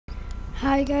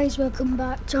Hi guys, welcome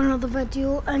back to another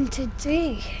video, and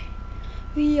today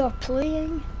we are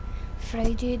playing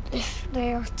Friday the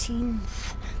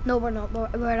 13th. No, we're not.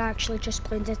 We're actually just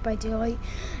playing Dead by Daylight.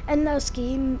 In this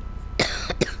game,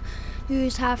 you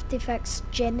have to fix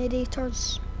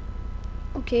generators.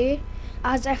 Okay?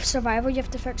 As if Survivor, you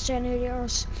have to fix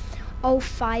generators. All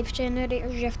 5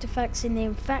 generators you have to fix, and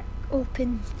then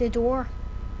open the door.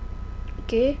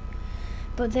 Okay?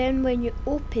 But then when you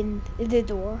open the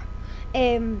door,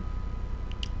 you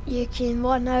can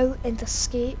run out and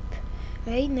escape,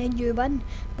 right, and then you win.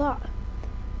 But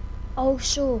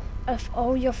also, if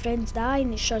all your friends die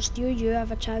and it's just you have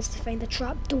a chance to find a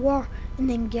trap door and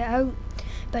then get out.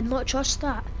 But not just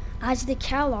that, as the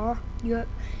killer,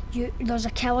 there's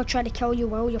a killer trying to kill you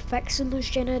while you're fixing those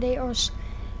generators.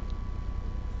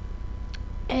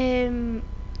 And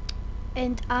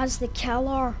as the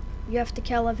killer, you have to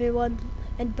kill everyone.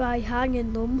 And by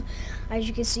hanging them, as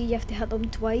you can see, you have to hit them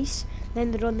twice.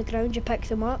 Then they're on the ground, you pick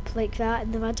them up like that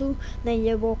in the middle. Then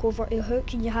you walk over to a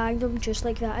hook and you hang them just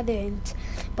like that at the end.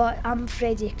 But I'm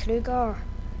Freddy Krueger.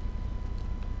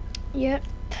 Yep.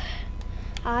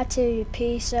 I had to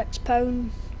pay £6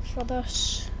 for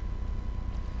this.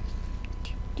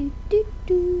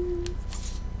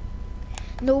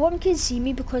 No one can see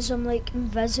me because I'm like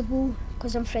invisible,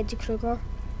 because I'm Freddy Krueger.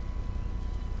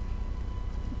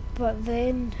 But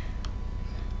then,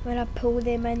 when I pull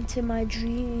them into my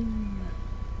dream,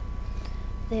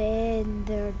 then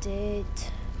they're dead.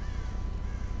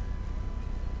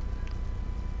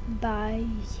 By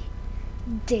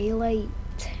daylight.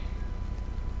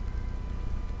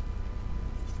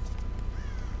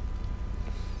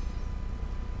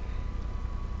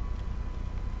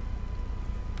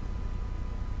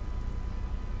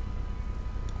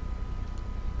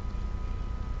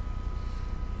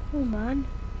 Oh man.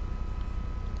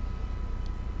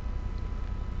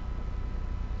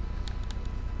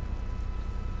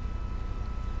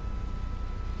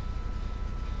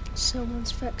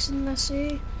 Someone's fixing this,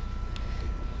 eh?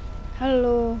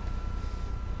 Hello.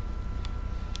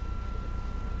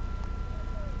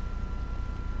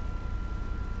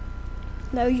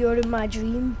 Now you're in my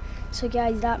dream. So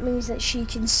guys, that means that she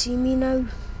can see me now.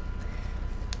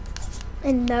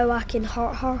 And now I can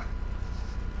hurt her.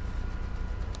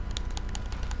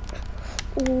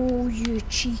 Oh, you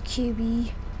cheeky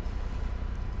wee.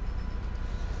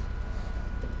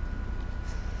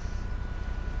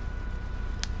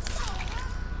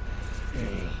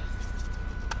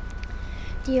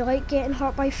 Do you like getting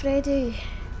hurt by Freddy?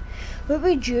 What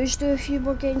would you do if you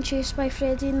were getting chased by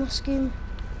Freddy in this game?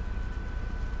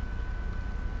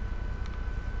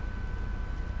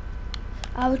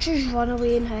 I would just run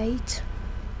away and hide.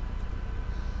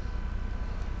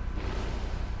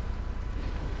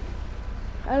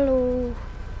 Hello.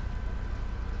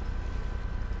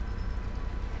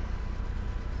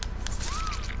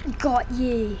 Got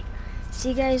ye.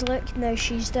 See guys, look, now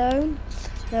she's down.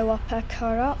 Now I'll pick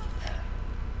her up.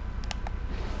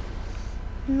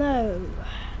 No.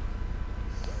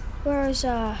 Where's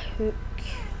a hook?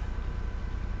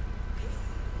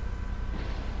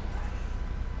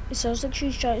 It sounds like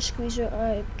she's trying to squeeze out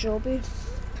a jobby.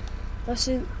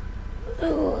 Listen.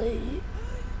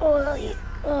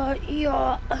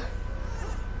 Yeah.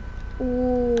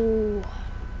 Oh.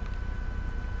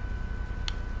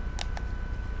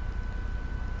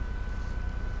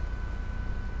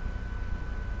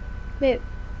 Wait.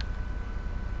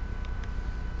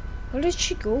 Where did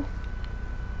she go?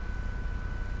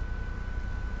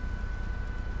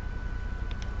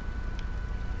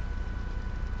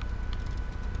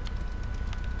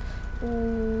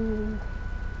 Oh,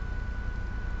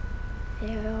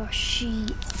 there she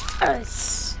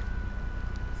is.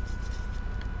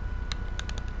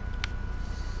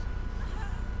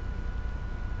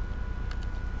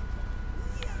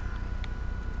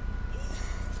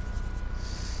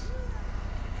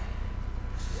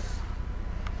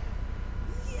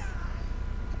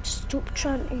 Stop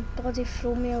trying to bloody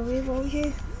throw me away, will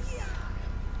you?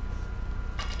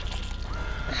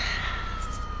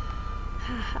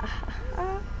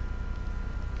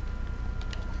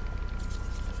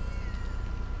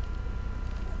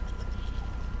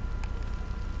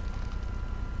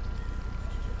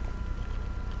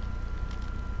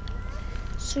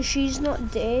 So she's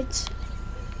not dead.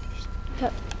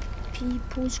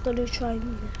 People's gonna try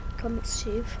and come and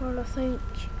save her, I think.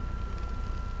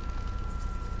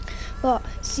 But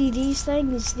see, these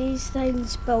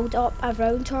things build up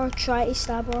around her, try to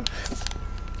stab her.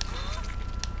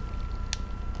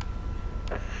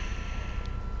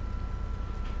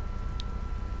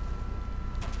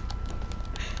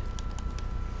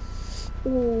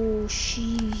 Oh,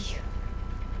 she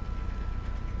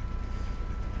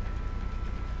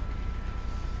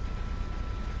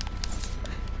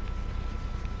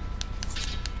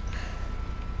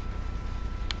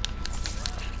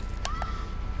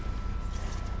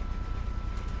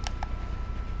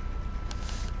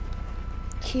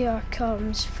Here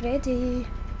comes Freddy.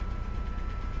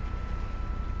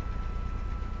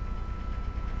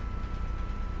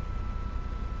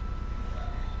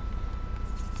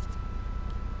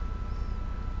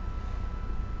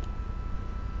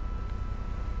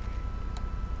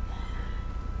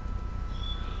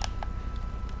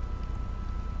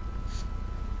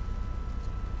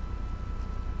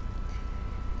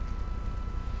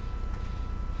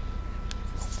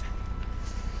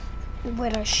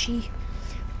 Where is she?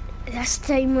 This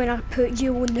time when I put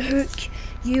you on the hook,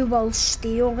 you will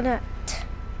stay on it.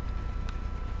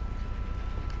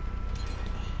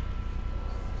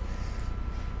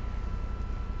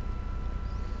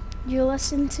 You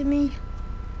listen to me?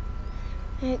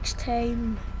 Next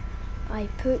time I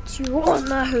put you on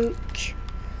the hook,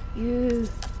 you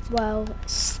will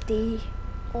stay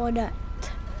on it.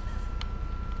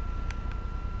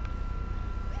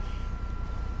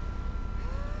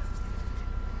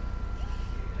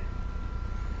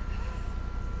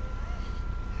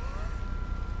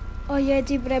 Oh yeah,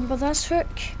 do you remember this hook?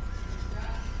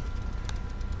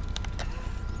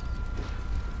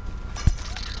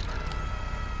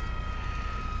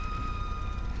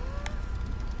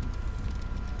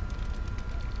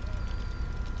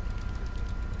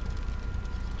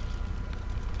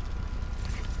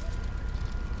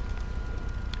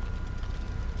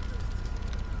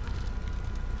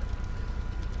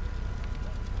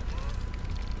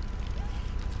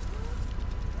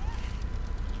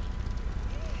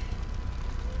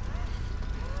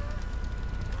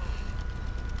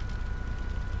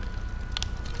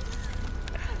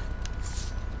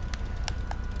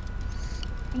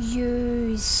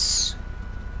 Use.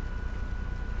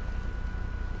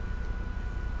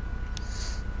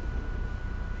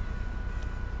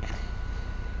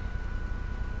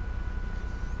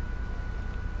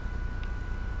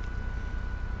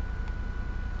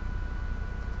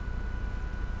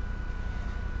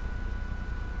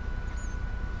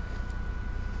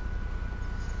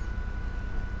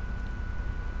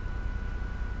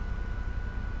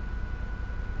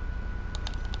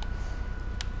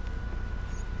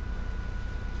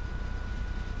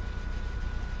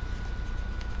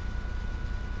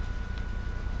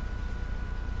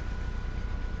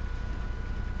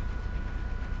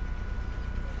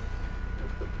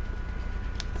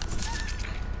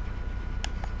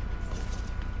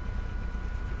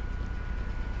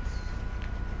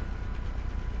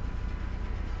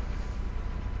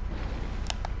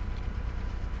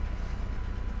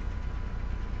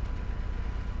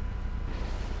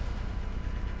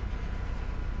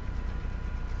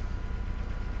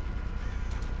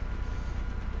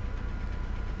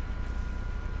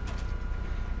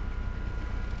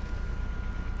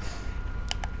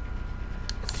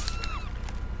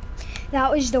 That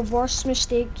was the worst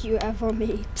mistake you ever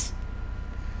made.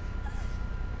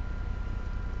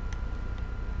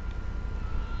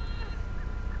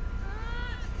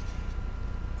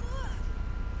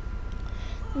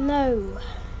 No.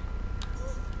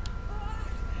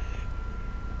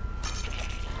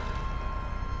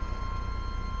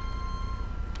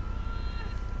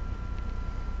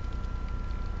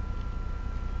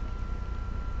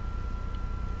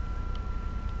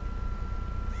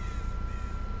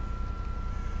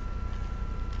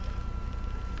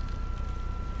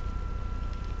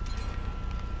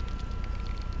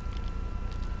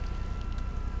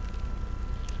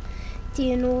 Do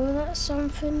you know that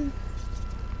something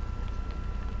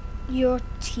your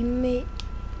teammate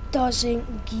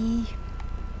doesn't give?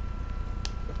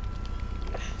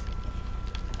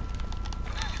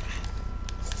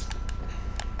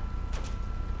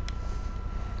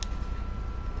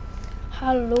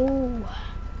 Hello.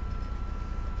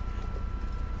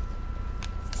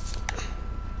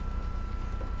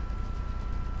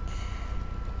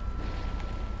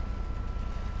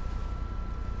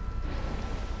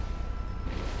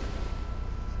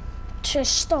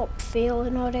 Just stop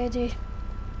failing already.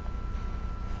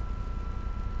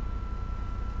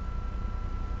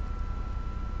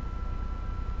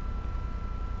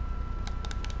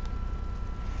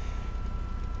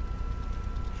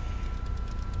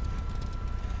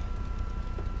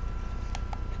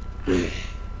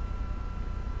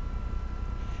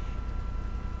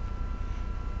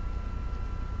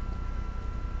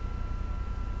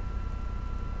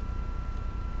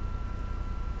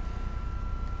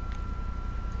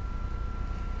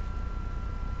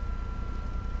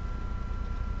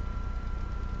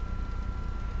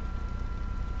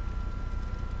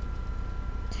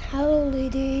 Hello,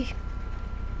 lady.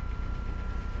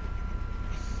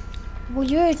 Will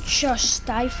you just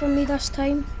die for me this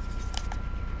time?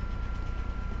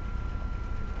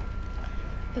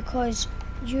 Because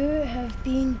You have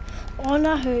been on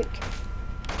a hook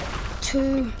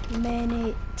too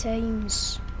many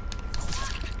times.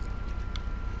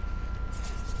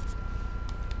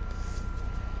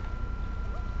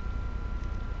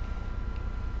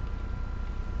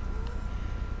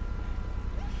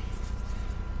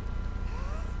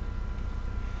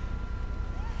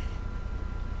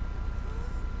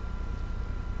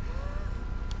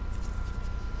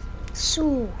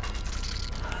 So,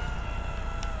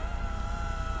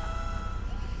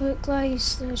 look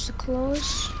guys, there's the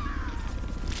claws.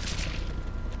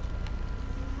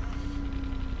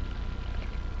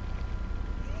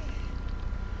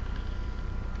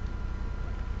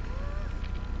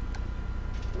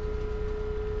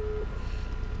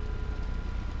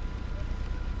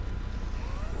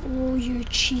 Oh, you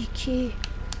cheeky.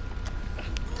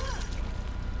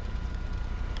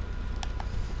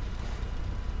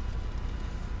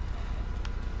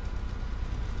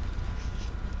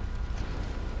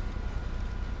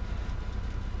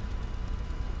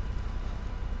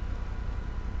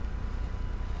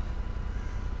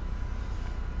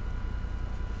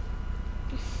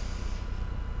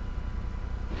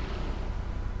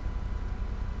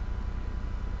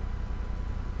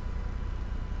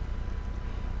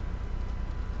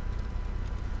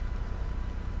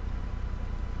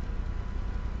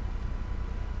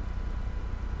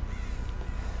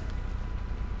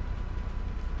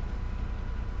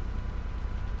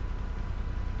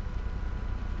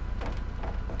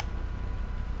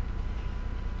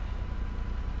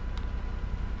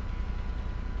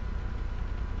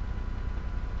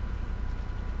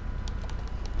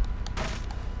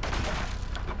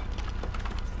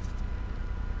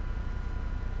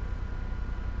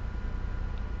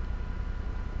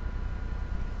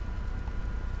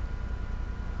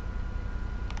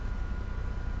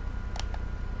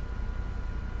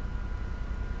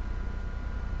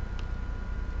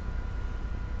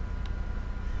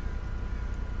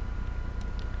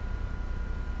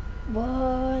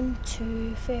 One,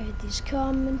 two, Freddy's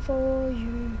coming for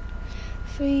you.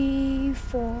 3,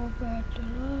 4, better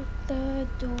lock the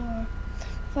door.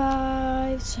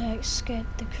 5, 6,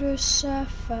 get the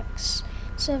crucifix.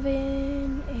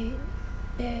 7, 8,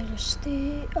 better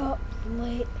stay up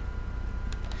late.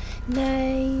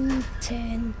 9,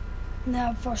 10,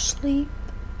 never sleep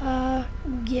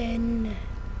again.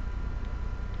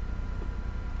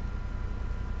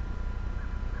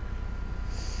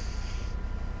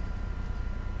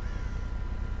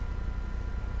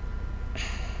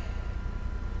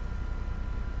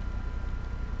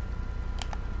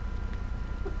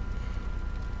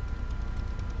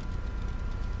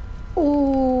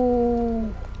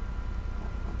 Oh.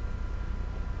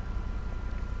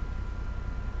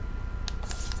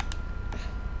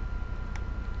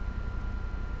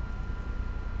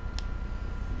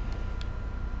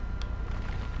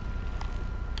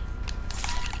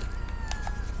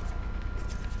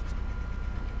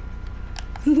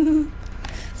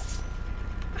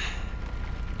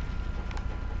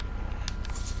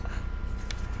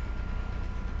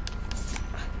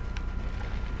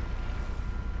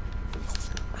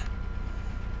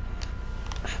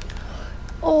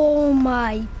 Oh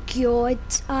my god,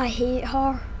 I hate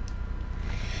her.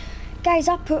 Guys,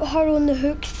 I put her on the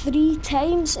hook 3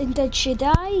 times and did she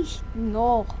die?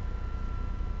 No.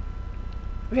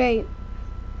 Right.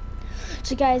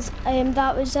 So guys,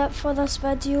 that was it for this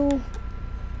video.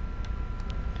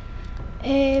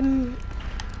 I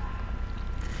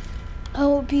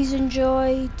hope you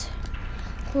enjoyed.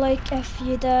 Like if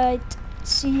you did.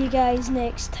 See you guys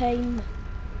next time.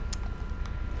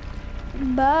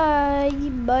 Bye.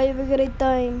 Bye, have a great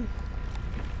time.